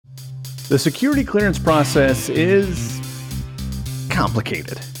The security clearance process is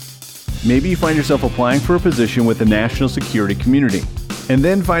complicated. Maybe you find yourself applying for a position with the national security community, and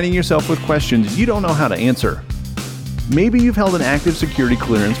then finding yourself with questions you don't know how to answer. Maybe you've held an active security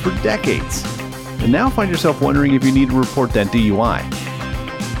clearance for decades, and now find yourself wondering if you need to report that DUI.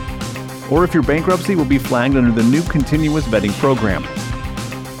 Or if your bankruptcy will be flagged under the new continuous vetting program.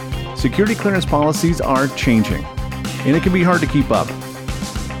 Security clearance policies are changing, and it can be hard to keep up.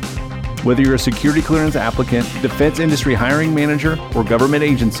 Whether you're a security clearance applicant, defense industry hiring manager, or government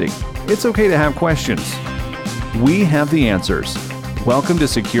agency, it's okay to have questions. We have the answers. Welcome to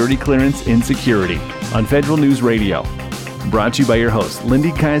Security Clearance in Security on Federal News Radio. Brought to you by your hosts, Lindy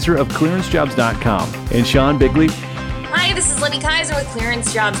Kyzer of ClearanceJobs.com and Sean Bigley. Hi, this is Lindy Kyzer with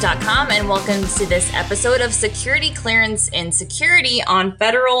ClearanceJobs.com, and welcome to this episode of Security Clearance in Security on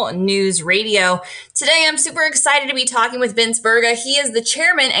Federal News Radio. Today, I'm super excited to be talking with Vince Virga. He is the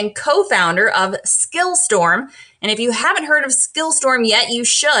chairman and co-founder of Skillstorm. And if you haven't heard of Skillstorm yet, you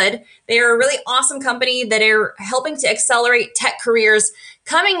should. They are a really awesome company that are helping to accelerate tech careers,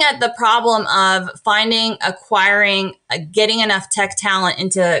 coming at the problem of finding, acquiring, getting enough tech talent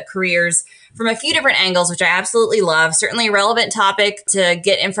into careers from a few different angles, which I absolutely love. Certainly a relevant topic to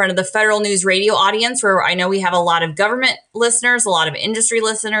get in front of the Federal News Radio audience, where I know we have a lot of government listeners, a lot of industry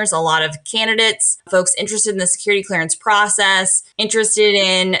listeners, a lot of candidates, folks interested in the security clearance process, interested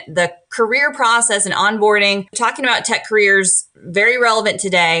in the career process and onboarding. Talking about tech careers, very relevant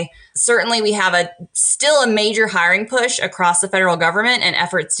today. Certainly, we have still a major hiring push across the federal government and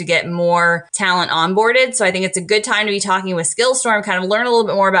efforts to get more talent onboarded. So I think it's a good time to be talking with Skillstorm, kind of learn a little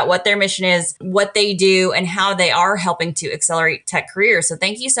bit more about what their mission is, what they do, and how they are helping to accelerate tech careers. So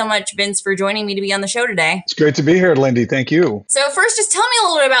thank you so much, Vince, for joining me to be on the show today. It's great to be here, Lindy. Thank you. So first, just tell me a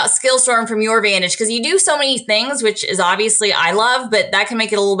little bit about Skillstorm from your vantage, because you do so many things, which is obviously I love, but that can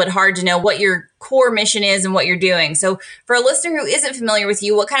make it a little bit hard to know what your core mission is and what you're doing. So for a listener who isn't familiar with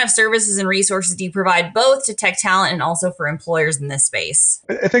you, what kind of services and resources do you provide both to tech talent and also for employers in this space?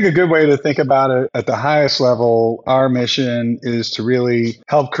 I think a good way to think about it at the highest level, our mission is to really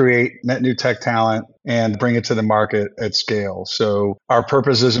help create net new tech talent and bring it to the market at scale. So our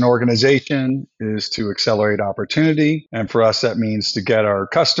purpose as an organization is to accelerate opportunity. And for us, that means to get our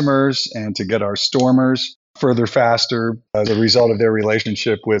customers and to get our stormers further faster as a result of their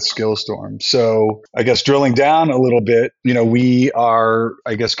relationship with Skillstorm. So I guess drilling down a little bit, we are,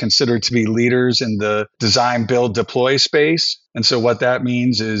 considered to be leaders in the design, build, deploy space. And so what that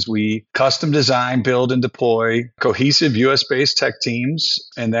means is we custom design, build, and deploy cohesive US-based tech teams,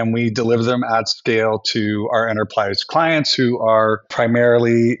 and then we deliver them at scale to our enterprise clients, who are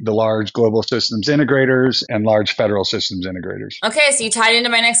primarily the large global systems integrators and large federal systems integrators. Okay, so you tied into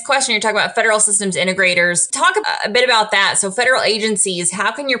my next question. You're talking about federal systems integrators. Talk a bit about that. So federal agencies,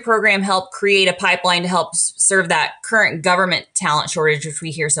 how can your program help create a pipeline to help serve that current government talent shortage, which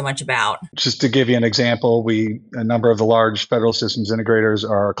we hear so much about? Just to give you an example, a number of the large federal systems integrators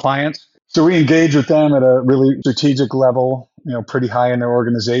are our clients. So we engage with them at a really strategic level, pretty high in their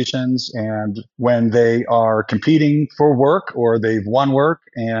organizations. And when they are competing for work or they've won work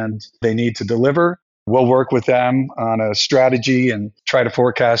and they need to deliver, we'll work with them on a strategy and try to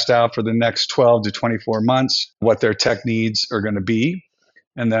forecast out for the next 12 to 24 months what their tech needs are going to be.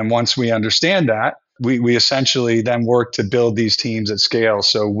 And then once we understand that, we essentially then work to build these teams at scale.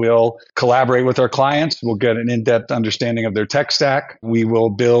 So we'll collaborate with our clients. We'll get an in-depth understanding of their tech stack. We will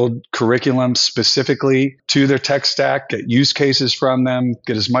build curriculum specifically to their tech stack, get use cases from them,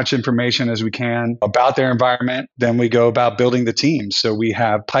 get as much information as we can about their environment. Then we go about building the teams. So we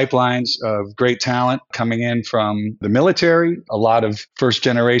have pipelines of great talent coming in from the military, a lot of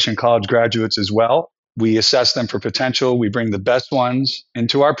first-generation college graduates as well. We assess them for potential. We bring the best ones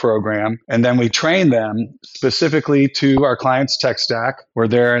into our program, and then we train them specifically to our client's tech stack, where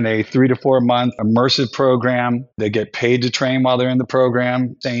they're in a 3 to 4 month immersive program. They get paid to train while they're in the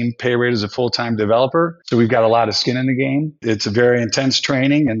program, same pay rate as a full-time developer. So we've got a lot of skin in the game. It's a very intense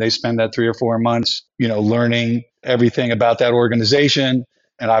training, and they spend that 3 or 4 months, learning everything about that organization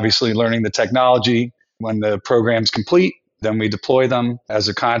and obviously learning the technology. When the program's complete, then we deploy them as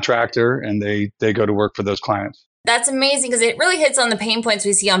a contractor, and they go to work for those clients. That's amazing, because it really hits on the pain points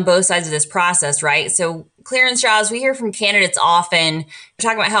we see on both sides of this process, right? So clearance jobs, we hear from candidates often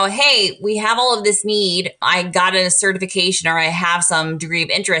talking about how, hey, we have all of this need. I got a certification or I have some degree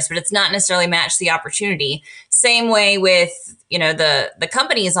of interest, but it's not necessarily matched the opportunity. Same way with, the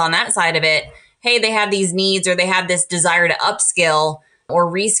companies on that side of it. Hey, they have these needs or they have this desire to upskill or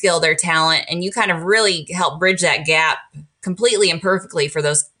reskill their talent. And you kind of really help bridge that gap completely and perfectly for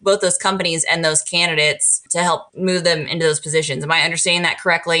those both those companies and those candidates to help move them into those positions. Am I understanding that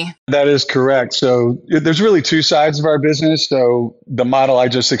correctly? That is correct. So there's really two sides of our business. So the model I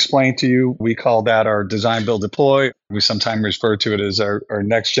just explained to you, we call that our design, build, deploy. We sometimes refer to it as our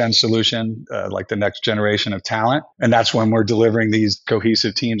next gen solution, like the next generation of talent. And that's when we're delivering these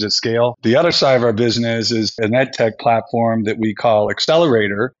cohesive teams at scale. The other side of our business is an ed tech platform that we call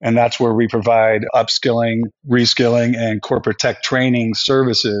Accelerator. And that's where we provide upskilling, reskilling, and corporate tech training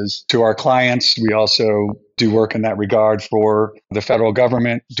services to our clients. We also do work in that regard for the federal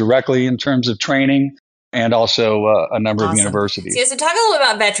government directly in terms of training, and also a number of universities. So talk a little bit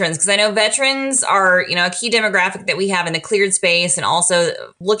about veterans, because I know veterans are, a key demographic that we have in the cleared space, and also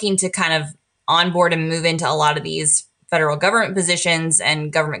looking to kind of onboard and move into a lot of these federal government positions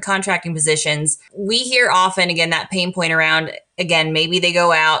and government contracting positions. We hear often, again, that pain point around, again, maybe they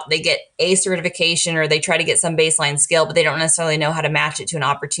go out, they get a certification, or they try to get some baseline skill, but they don't necessarily know how to match it to an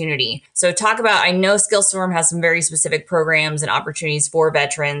opportunity. So talk about, I know Skillstorm has some very specific programs and opportunities for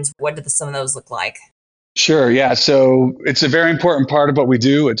veterans. What do some of those look like? Sure. Yeah. So it's a very important part of what we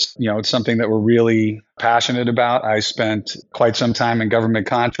do. It's something that we're really passionate about. I spent quite some time in government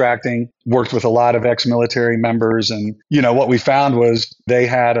contracting, worked with a lot of ex-military members. And, what we found was they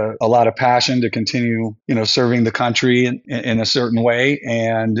had a lot of passion to continue, serving the country in a certain way.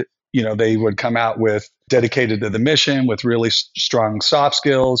 And, they would come out with dedicated to the mission with really strong soft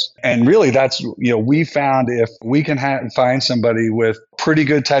skills. And really that's, we found if we can find somebody with pretty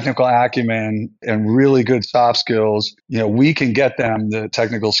good technical acumen and really good soft skills, we can get them the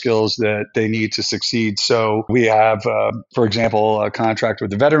technical skills that they need to succeed. So we have, for example, a contract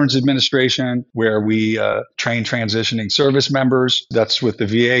with the Veterans Administration where we train transitioning service members. That's with the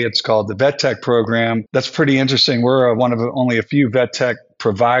VA. It's called the VET TEC program. That's pretty interesting. We're one of only a few VET TEC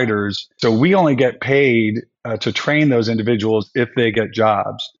providers. So we only get paid to train those individuals if they get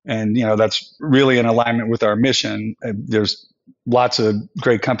jobs. And, that's really in alignment with our mission. There's lots of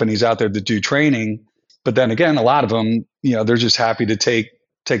great companies out there that do training. But then again, a lot of them, they're just happy to take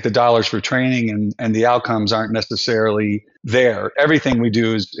the dollars for training, and the outcomes aren't necessarily there. Everything we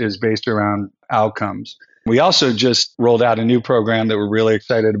do is based around outcomes. We also just rolled out a new program that we're really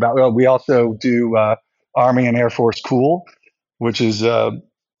excited about. Well, we also do Army and Air Force Cool, which is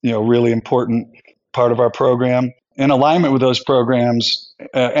really important part of our program. In alignment with those programs,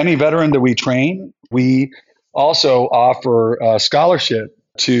 any veteran that we train, we also offer a scholarship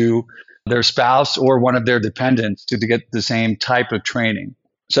to their spouse or one of their dependents to get the same type of training.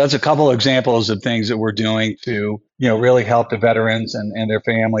 So that's a couple of examples of things that we're doing to really help the veterans and their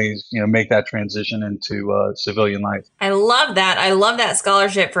families make that transition into civilian life. I love that. I love that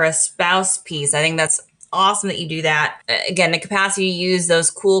scholarship for a spouse piece. I think that's awesome that you do that. Again, the capacity to use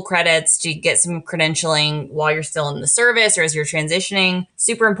those cool credits to get some credentialing while you're still in the service or as you're transitioning,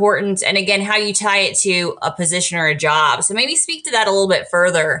 super important. And again, how you tie it to a position or a job. So maybe speak to that a little bit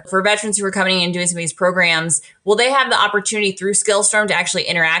further. For veterans who are coming in and doing some of these programs, will they have the opportunity through Skillstorm to actually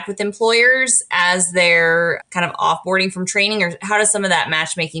interact with employers as they're kind of offboarding from training? Or how does some of that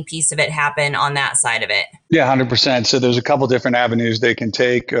matchmaking piece of it happen on that side of it? Yeah, 100%. So there's a couple different avenues they can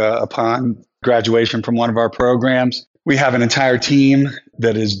take upon graduation from one of our programs. We have an entire team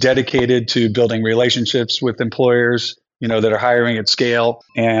that is dedicated to building relationships with employers, that are hiring at scale.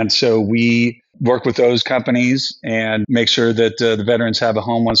 And so we work with those companies and make sure that the veterans have a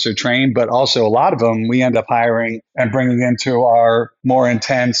home once they're trained. But also a lot of them, we end up hiring and bringing into our more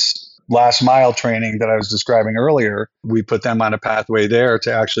intense last mile training that I was describing earlier. We put them on a pathway there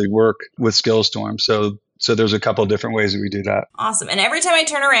to actually work with Skillstorm. So there's a couple of different ways that we do that. Awesome. And every time I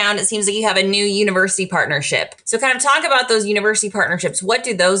turn around, it seems like you have a new university partnership. So kind of talk about those university partnerships. What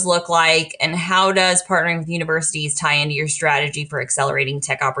do those look like? And how does partnering with universities tie into your strategy for accelerating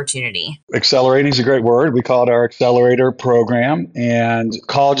tech opportunity? Accelerating is a great word. We call it our Accelerator program. And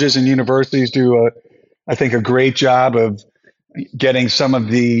colleges and universities do, I think, a great job of getting some of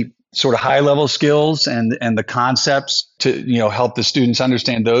the sort of high level skills and the concepts to, help the students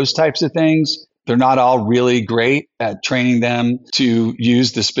understand those types of things. They're not all really great at training them to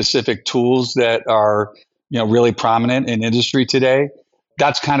use the specific tools that are, really prominent in industry today.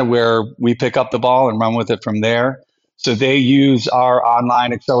 That's kind of where we pick up the ball and run with it from there. So they use our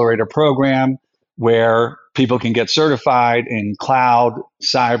online accelerator program where people can get certified in cloud,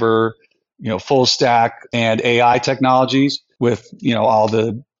 cyber, full stack and AI technologies with, all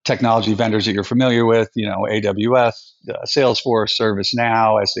the technology vendors that you're familiar with, AWS, Salesforce,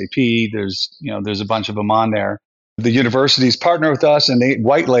 ServiceNow, SAP, there's a bunch of them on there. The universities partner with us and they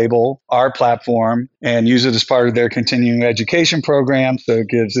white label our platform and use it as part of their continuing education program. So it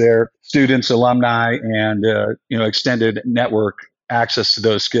gives their students, alumni, and extended network access to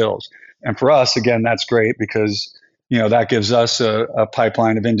those skills. And for us, again, that's great because, that gives us a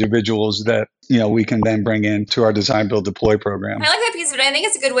pipeline of individuals that, we can then bring into our design, build, deploy program. I like that piece of it. I think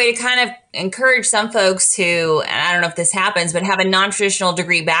it's a good way to kind of encourage some folks who, and I don't know if this happens, but have a non-traditional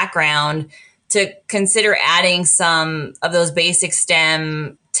degree background to consider adding some of those basic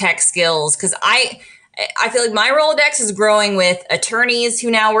STEM tech skills. Because I feel like my Rolodex is growing with attorneys who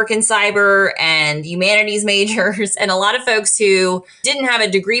now work in cyber and humanities majors and a lot of folks who didn't have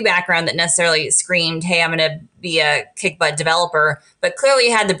a degree background that necessarily screamed, hey, I'm going to be a kick-butt developer, but clearly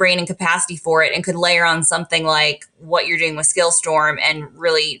had the brain and capacity for it and could layer on something like what you're doing with Skillstorm and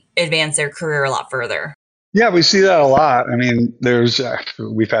really advance their career a lot further. Yeah, we see that a lot. I mean,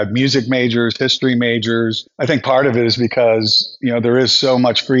 we've had music majors, history majors. I think part of it is because, there is so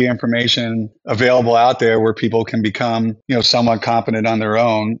much free information available out there where people can become, somewhat competent on their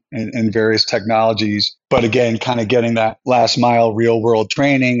own in various technologies. But again, kind of getting that last mile real world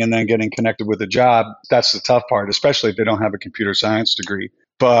training and then getting connected with a job, that's the tough part, especially if they don't have a computer science degree.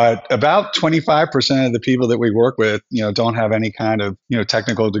 But about 25% of the people that we work with, don't have any kind of,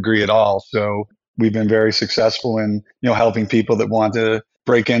 technical degree at all. So we've been very successful in, helping people that want to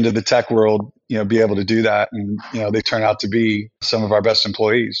break into the tech world, be able to do that. And, they turn out to be some of our best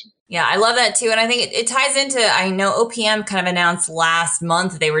employees. Yeah, I love that too. And I think it ties into, I know OPM kind of announced last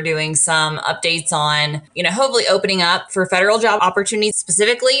month they were doing some updates on, hopefully opening up for federal job opportunities,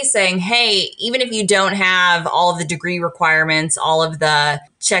 specifically saying, hey, even if you don't have all of the degree requirements, all of the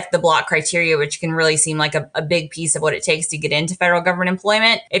check the block criteria, which can really seem like a big piece of what it takes to get into federal government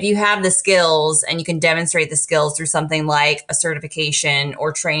employment. If you have the skills and you can demonstrate the skills through something like a certification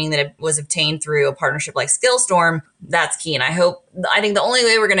or training that was obtained through a partnership like Skillstorm, that's key. And I think the only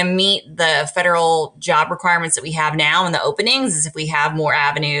way we're going to meet the federal job requirements that we have now in the openings is if we have more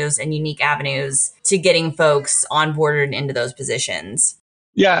avenues and unique avenues to getting folks onboarded into those positions.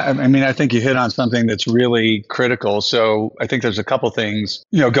 Yeah, I mean, I think you hit on something that's really critical. So I think there's a couple things,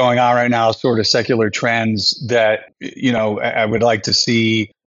 going on right now, sort of secular trends that, I would like to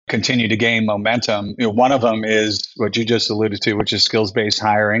see continue to gain momentum. One of them is what you just alluded to, which is skills-based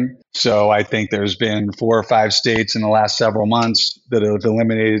hiring. So I think there's been 4 or 5 states in the last several months that have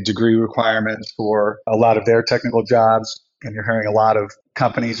eliminated degree requirements for a lot of their technical jobs. And you're hearing a lot of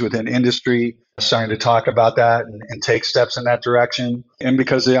companies within industry starting to talk about that and take steps in that direction. And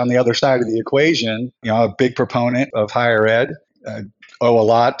because on the other side of the equation, I'm a big proponent of higher ed. I owe a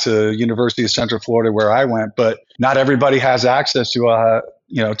lot to University of Central Florida where I went, but not everybody has access to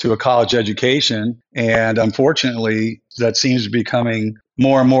a college education. And unfortunately, that seems to be becoming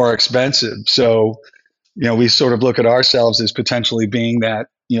more and more expensive. So, we sort of look at ourselves as potentially being that,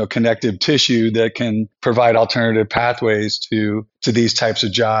 connective tissue that can provide alternative pathways to these types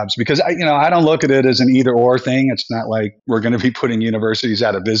of jobs. Because I don't look at it as an either or thing. It's not like we're going to be putting universities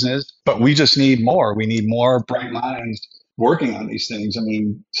out of business, but we just need more. We need more bright minds working on these things. I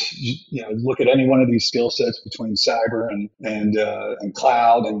mean, look at any one of these skill sets between cyber and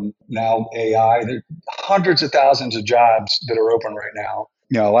cloud and now AI. There are hundreds of thousands of jobs that are open right now.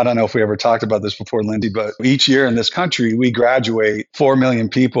 I don't know if we ever talked about this before, Lindy, but each year in this country, we graduate 4 million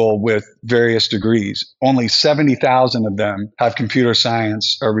people with various degrees. Only 70,000 of them have computer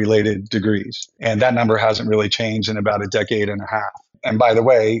science or related degrees. And that number hasn't really changed in about a decade and a half. And by the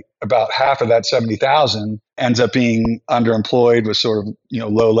way, about half of that 70,000 ends up being underemployed with sort of,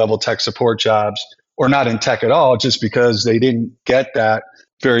 low-level tech support jobs or not in tech at all, just because they didn't get that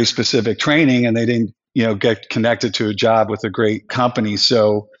very specific training and they didn't get connected to a job with a great company.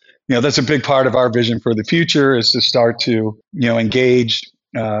 So, that's a big part of our vision for the future is to start to, engage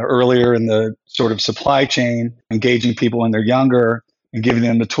earlier in the sort of supply chain, engaging people when they're younger and giving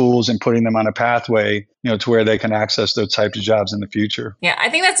them the tools and putting them on a pathway, to where they can access those types of jobs in the future. Yeah, I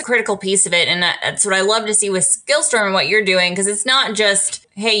think that's a critical piece of it. And that's what I love to see with Skillstorm and what you're doing, because it's not just,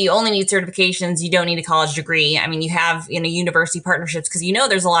 hey, you only need certifications, you don't need a college degree. I mean, you have, university partnerships because,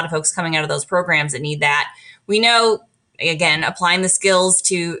 there's a lot of folks coming out of those programs that need that. We know, again, applying the skills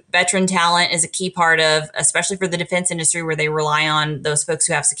to veteran talent is a key part of, especially for the defense industry where they rely on those folks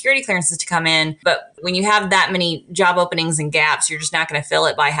who have security clearances to come in. But when you have that many job openings and gaps, you're just not going to fill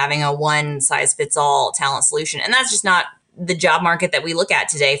it by having a one-size-fits-all talent solution. And that's just not the job market that we look at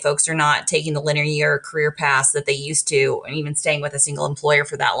today. Folks are not taking the linear career paths that they used to and even staying with a single employer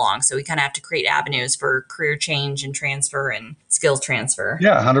for that long. So we kind of have to create avenues for career change and transfer and skills transfer.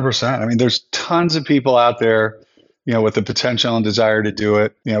 Yeah, 100%. I mean, there's tons of people out there with the potential and desire to do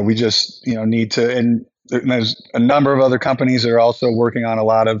it. We just, need to, and there's a number of other companies that are also working on a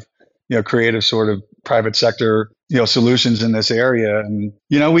lot of, creative sort of private sector, solutions in this area. And,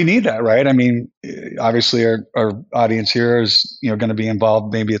 we need that, right? I mean, obviously our audience here is, going to be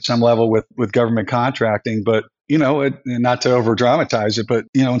involved maybe at some level with government contracting, but not to over dramatize it, but,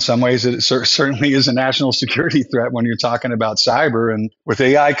 in some ways it certainly is a national security threat when you're talking about cyber. And with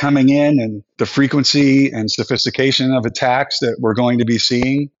AI coming in and the frequency and sophistication of attacks that we're going to be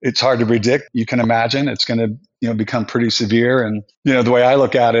seeing, it's hard to predict. You can imagine it's going to, become pretty severe. And, the way I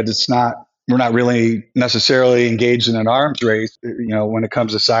look at it, we're not really necessarily engaged in an arms race, when it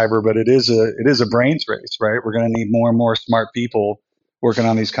comes to cyber, but it is a brains race, right? We're going to need more and more smart people working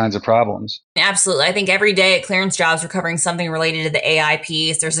on these kinds of problems. Absolutely. I think every day at ClearanceJobs, we're covering something related to the AI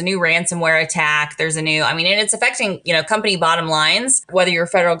piece. There's a new ransomware attack. And it's affecting, company bottom lines, whether you're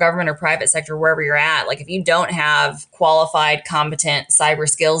federal government or private sector, wherever you're at. Like if you don't have qualified, competent cyber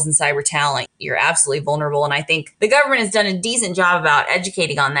skills and cyber talent, you're absolutely vulnerable. And I think the government has done a decent job about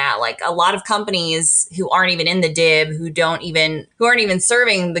educating on that. Like a lot of companies who aren't even in the DIB, who aren't even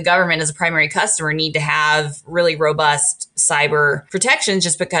serving the government as a primary customer need to have really robust cyber protections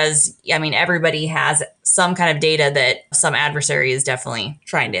just because, everybody has some kind of data that some adversary is definitely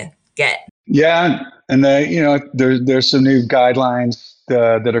trying to get. Yeah. And there's some new guidelines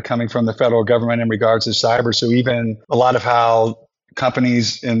that are coming from the federal government in regards to cyber. So even a lot of how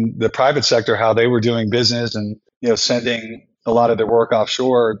companies in the private sector, how they were doing business and, sending a lot of their work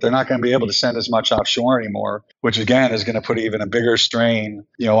offshore, they're not going to be able to send as much offshore anymore, which again is going to put even a bigger strain,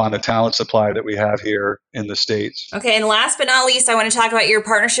 on the talent supply that we have here in the States. Okay. And last but not least, I want to talk about your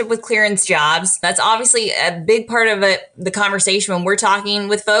partnership with ClearanceJobs. That's obviously a big part of the conversation when we're talking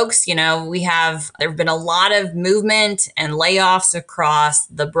with folks. There have been a lot of movement and layoffs across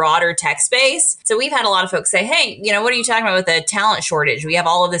the broader tech space. So we've had a lot of folks say, hey, what are you talking about with the talent shortage? We have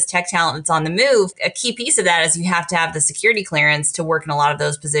all of this tech talent that's on the move. A key piece of that is you have to have the security clearance to work in a lot of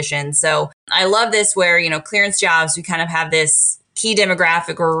those positions. So I love this where, ClearanceJobs, we kind of have this key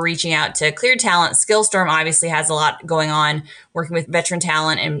demographic where we're reaching out to cleared talent. Skillstorm obviously has a lot going on, working with veteran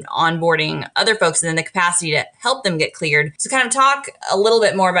talent and onboarding other folks and then the capacity to help them get cleared. So kind of talk a little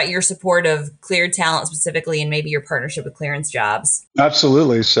bit more about your support of cleared talent specifically and maybe your partnership with ClearanceJobs.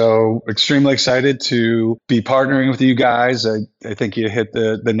 Absolutely. So extremely excited to be partnering with you guys. I think you hit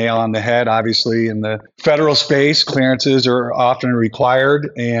the nail on the head. Obviously, in the federal space, clearances are often required.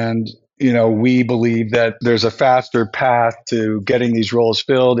 And we believe that there's a faster path to getting these roles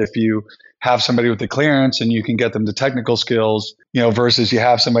filled if you have somebody with the clearance and you can get them the technical skills, versus you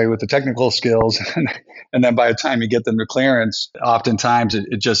have somebody with the technical skills and then by the time you get them the clearance, oftentimes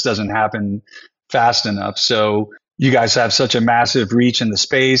it just doesn't happen fast enough. So you guys have such a massive reach in the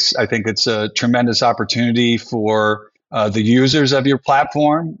space. I think it's a tremendous opportunity for the users of your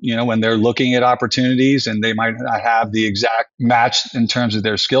platform, when they're looking at opportunities and they might not have the exact match in terms of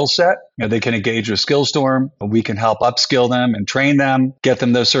their skill set, they can engage with Skillstorm. We can help upskill them and train them, get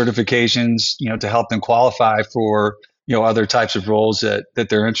them those certifications, to help them qualify for, other types of roles that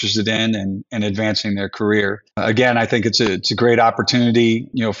they're interested in and advancing their career. Again, I think it's a great opportunity,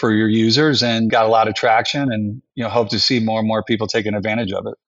 for your users and got a lot of traction and, hope to see more and more people taking advantage of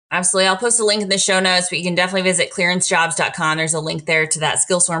it. Absolutely. I'll post a link in the show notes, but you can definitely visit ClearanceJobs.com. There's a link there to that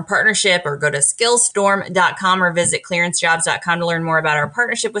Skillstorm partnership, or go to Skillstorm.com or visit ClearanceJobs.com to learn more about our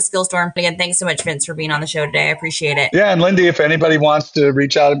partnership with Skillstorm. Again, thanks so much, Vince, for being on the show today. I appreciate it. Yeah. And Lindy, if anybody wants to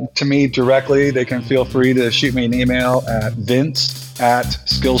reach out to me directly, they can feel free to shoot me an email at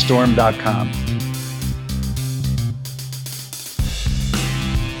vince@skillstorm.com.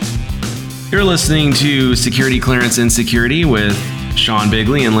 You're listening to Security Clearance Insecurity with Sean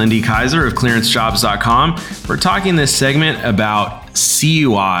Bigley and Lindy Kyzer of ClearanceJobs.com. We're talking this segment about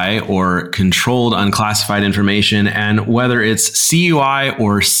CUI, or Controlled Unclassified Information, and whether it's CUI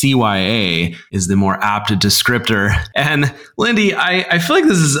or CYA is the more apt descriptor. And Lindy, I feel like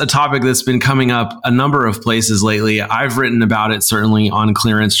this is a topic that's been coming up a number of places lately. I've written about it certainly on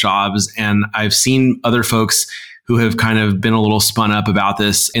ClearanceJobs, and I've seen other folks who have kind of been a little spun up about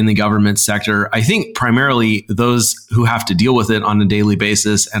this in the government sector. I think primarily those who have to deal with it on a daily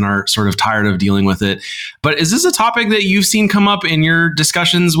basis and are sort of tired of dealing with it. But is this a topic that you've seen come up in your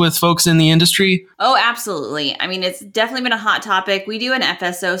discussions with folks in the industry? Oh, absolutely. I mean, it's definitely been a hot topic. We do an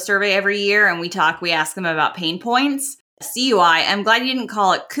FSO survey every year and we ask them about pain points. CUI, I'm glad you didn't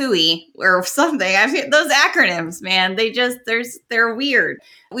call it CUI or something. I mean, those acronyms, man, they're weird.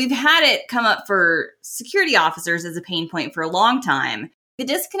 We've had it come up for security officers as a pain point for a long time. The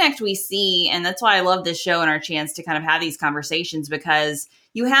disconnect we see, and that's why I love this show and our chance to kind of have these conversations, because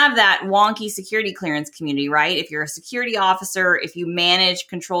you have that wonky security clearance community, right? If you're a security officer, if you manage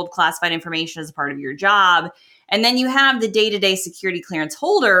controlled classified information as a part of your job, and then you have the day-to-day security clearance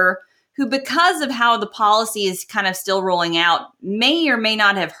holder who, because of how the policy is kind of still rolling out, may or may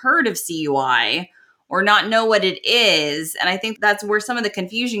not have heard of CUI or not know what it is. And I think that's where some of the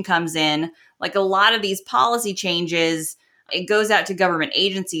confusion comes in. Like a lot of these policy changes, it goes out to government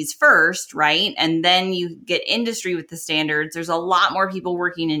agencies first, right? And then you get industry with the standards. There's a lot more people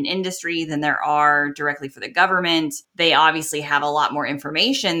working in industry than there are directly for the government. They obviously have a lot more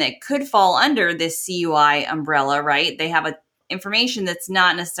information that could fall under this CUI umbrella, right? They have information that's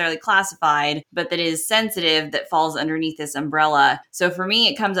not necessarily classified, but that is sensitive, that falls underneath this umbrella. So for me,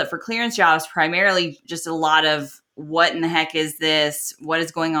 it comes up for clearance jobs, primarily just a lot of what in the heck is this? What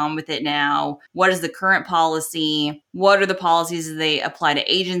is going on with it now? What is the current policy? What are the policies that they apply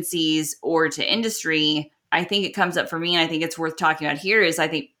to agencies or to industry? I think it comes up for me, and I think it's worth talking about here, is I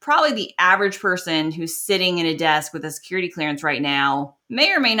think probably the average person who's sitting in a desk with a security clearance right now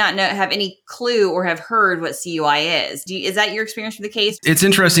may or may not have any clue or have heard what CUI is. Is that your experience with the case? It's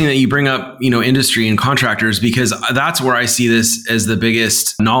interesting that you bring up, industry and contractors, because that's where I see this as the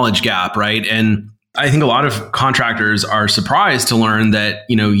biggest knowledge gap, right? And I think a lot of contractors are surprised to learn that,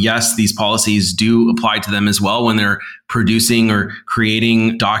 yes, these policies do apply to them as well when they're producing or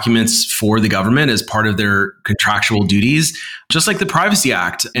creating documents for the government as part of their contractual duties. Just like the Privacy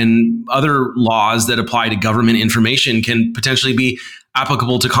Act and other laws that apply to government information can potentially be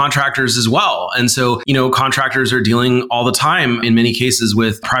applicable to contractors as well. And so, contractors are dealing all the time in many cases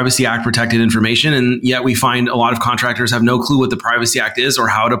with Privacy Act protected information. And yet we find a lot of contractors have no clue what the Privacy Act is or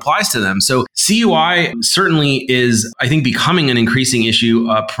how it applies to them. So CUI certainly is, I think, becoming an increasing issue.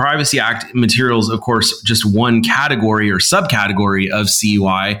 Privacy Act materials, of course, just one category or subcategory of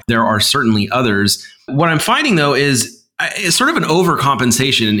CUI. There are certainly others. What I'm finding, though, is sort of an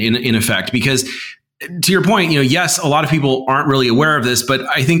overcompensation in effect, because to your point, yes, a lot of people aren't really aware of this, but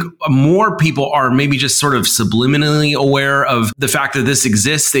I think more people are maybe just sort of subliminally aware of the fact that this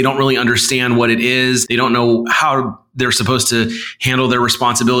exists. They don't really understand what it is. They don't know how they're supposed to handle their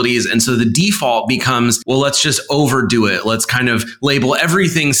responsibilities. And so the default becomes, well, let's just overdo it. Let's kind of label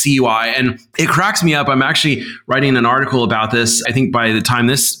everything CUI. And it cracks me up. I'm actually writing an article about this. I think by the time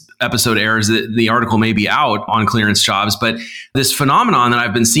this episode airs, the article may be out on Clearance Jobs, but this phenomenon that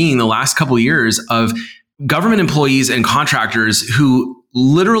I've been seeing the last couple of years of government employees and contractors who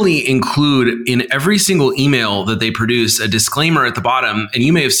literally include in every single email that they produce a disclaimer at the bottom. And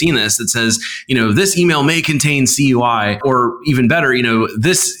you may have seen this that says, this email may contain CUI, or even better,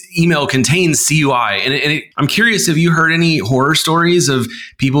 this email contains CUI. And I'm curious, have you heard any horror stories of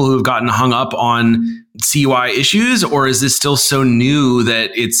people who have gotten hung up on CUI issues, or is this still so new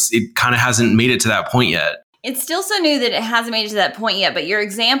that it kind of hasn't made it to that point yet? It's still so new that it hasn't made it to that point yet, but your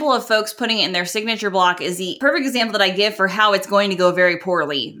example of folks putting it in their signature block is the perfect example that I give for how it's going to go very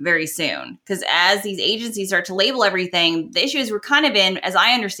poorly very soon. Because as these agencies start to label everything, the issues we're kind of in, as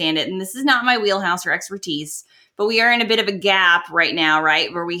I understand it, and this is not my wheelhouse or expertise, but we are in a bit of a gap right now,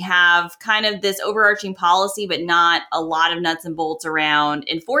 right? Where we have kind of this overarching policy, but not a lot of nuts and bolts around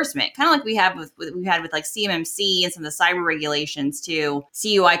enforcement. Kind of like we've had with like CMMC and some of the cyber regulations too.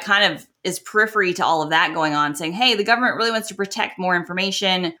 CUI kind of is periphery to all of that going on, saying, hey, the government really wants to protect more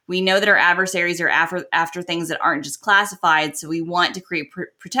information. We know that our adversaries are after things that aren't just classified, so we want to create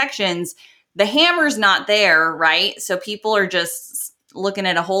protections. The hammer's not there, right? So people are just looking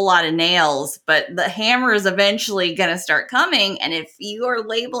at a whole lot of nails, but the hammer is eventually going to start coming. And if you are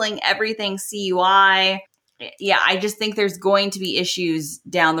labeling everything CUI, I just think there's going to be issues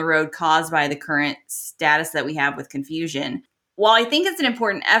down the road caused by the current status that we have with confusion. While I think it's an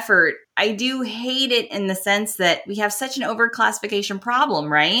important effort, I do hate it in the sense that we have such an overclassification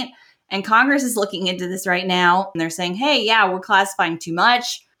problem, right? And Congress is looking into this right now, and they're saying, hey, we're classifying too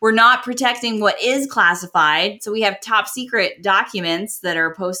much. We're not protecting what is classified. So we have top secret documents that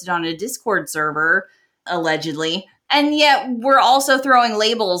are posted on a Discord server, allegedly. And yet we're also throwing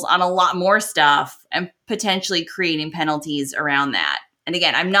labels on a lot more stuff and potentially creating penalties around that. And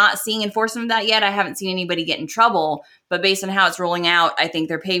again, I'm not seeing enforcement of that yet. I haven't seen anybody get in trouble, but based on how it's rolling out, I think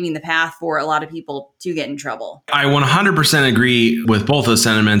they're paving the path for a lot of people to get in trouble. I 100% agree with both those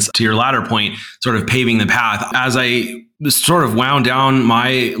sentiments. To your latter point, sort of paving the path. As I sort of wound down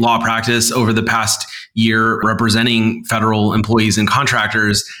my law practice over the past year representing federal employees and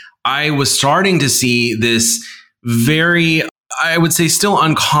contractors, I was starting to see this very, I would say still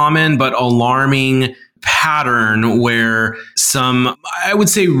uncommon, but alarming pattern where some, I would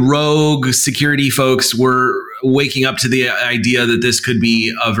say, rogue security folks were waking up to the idea that this could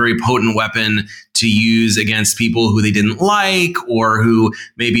be a very potent weapon to use against people who they didn't like, or who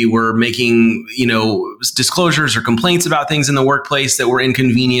maybe were making, disclosures or complaints about things in the workplace that were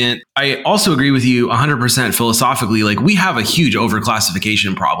inconvenient. I also agree with you 100% philosophically. Like, we have a huge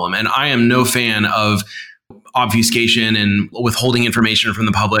overclassification problem, and I am no fan of obfuscation and withholding information from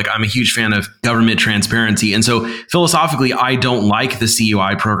the public. I'm a huge fan of government transparency. And so philosophically, I don't like the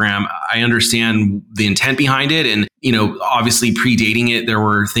CUI program. I understand the intent behind it. And, obviously predating it, there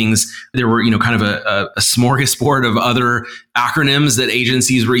were kind of a smorgasbord of other acronyms that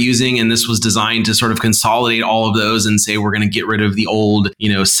agencies were using. And this was designed to sort of consolidate all of those and say, we're going to get rid of the old,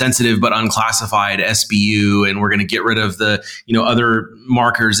 sensitive but unclassified SBU. And we're going to get rid of the, other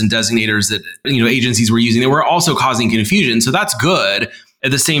markers and designators that, agencies were using. They were also causing confusion. So that's good.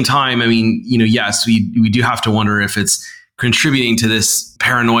 At the same time, yes, we do have to wonder if it's contributing to this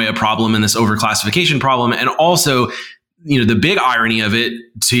paranoia problem and this overclassification problem. And also, the big irony of it,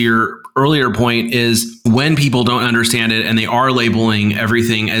 to your earlier point, is when people don't understand it and they are labeling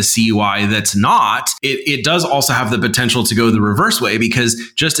everything as CUI that's not, it does also have the potential to go the reverse way, because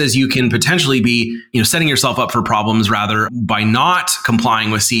just as you can potentially be, setting yourself up for problems rather by not complying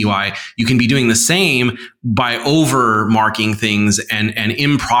with CUI, you can be doing the same by over marking things and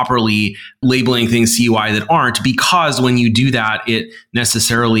improperly labeling things CUI that aren't, because when you do that, it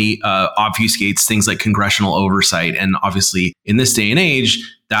necessarily obfuscates things like congressional oversight. And obviously, in this day and age,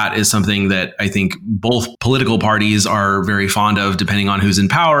 that is something that I think both political parties are very fond of, depending on who's in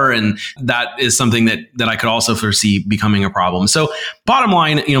power. And that is something that I could also foresee becoming a problem. So bottom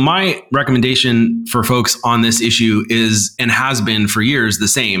line, my recommendation for folks on this issue is, and has been for years, the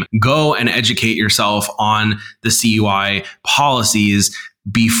same. Go and educate yourself on the CUI policies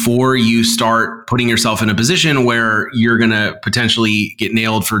before you start putting yourself in a position where you're going to potentially get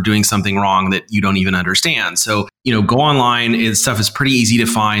nailed for doing something wrong that you don't even understand. So, go online. Stuff is pretty easy to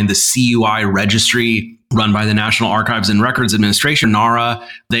find. The CUI registry, run by the National Archives and Records Administration, NARA,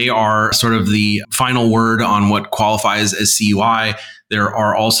 they are sort of the final word on what qualifies as CUI. There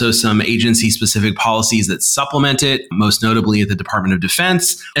are also some agency-specific policies that supplement it, most notably at the Department of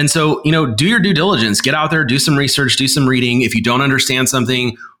Defense. And so, do your due diligence. Get out there, do some research, do some reading. If you don't understand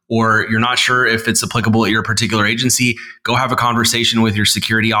something, or you're not sure if it's applicable at your particular agency, go have a conversation with your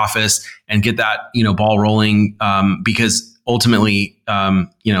security office and get that, ball rolling, because ultimately,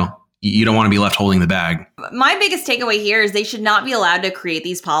 you don't want to be left holding the bag. My biggest takeaway here is they should not be allowed to create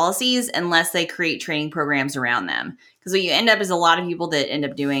these policies unless they create training programs around them. Because what you end up is a lot of people that end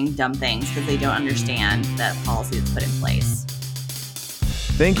up doing dumb things because they don't understand that policy that's put in place.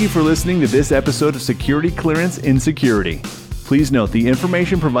 Thank you for listening to this episode of Security Clearance in Security. Please note the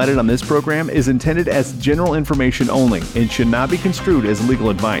information provided on this program is intended as general information only and should not be construed as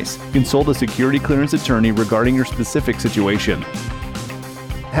legal advice. Consult a security clearance attorney regarding your specific situation.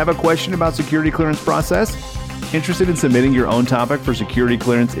 Have a question about security clearance process? Interested in submitting your own topic for security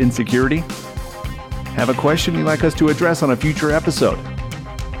clearance in security? Have a question you'd like us to address on a future episode?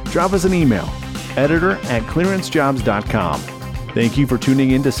 Drop us an email, editor@ClearanceJobs.com. Thank you for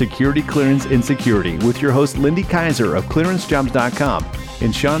tuning in to Security Clearance in Security with your host Lindy Kyzer of ClearanceJobs.com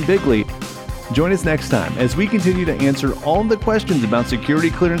and Sean Bigley. Join us next time as we continue to answer all the questions about security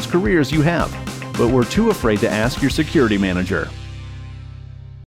clearance careers you have, but we're too afraid to ask your security manager.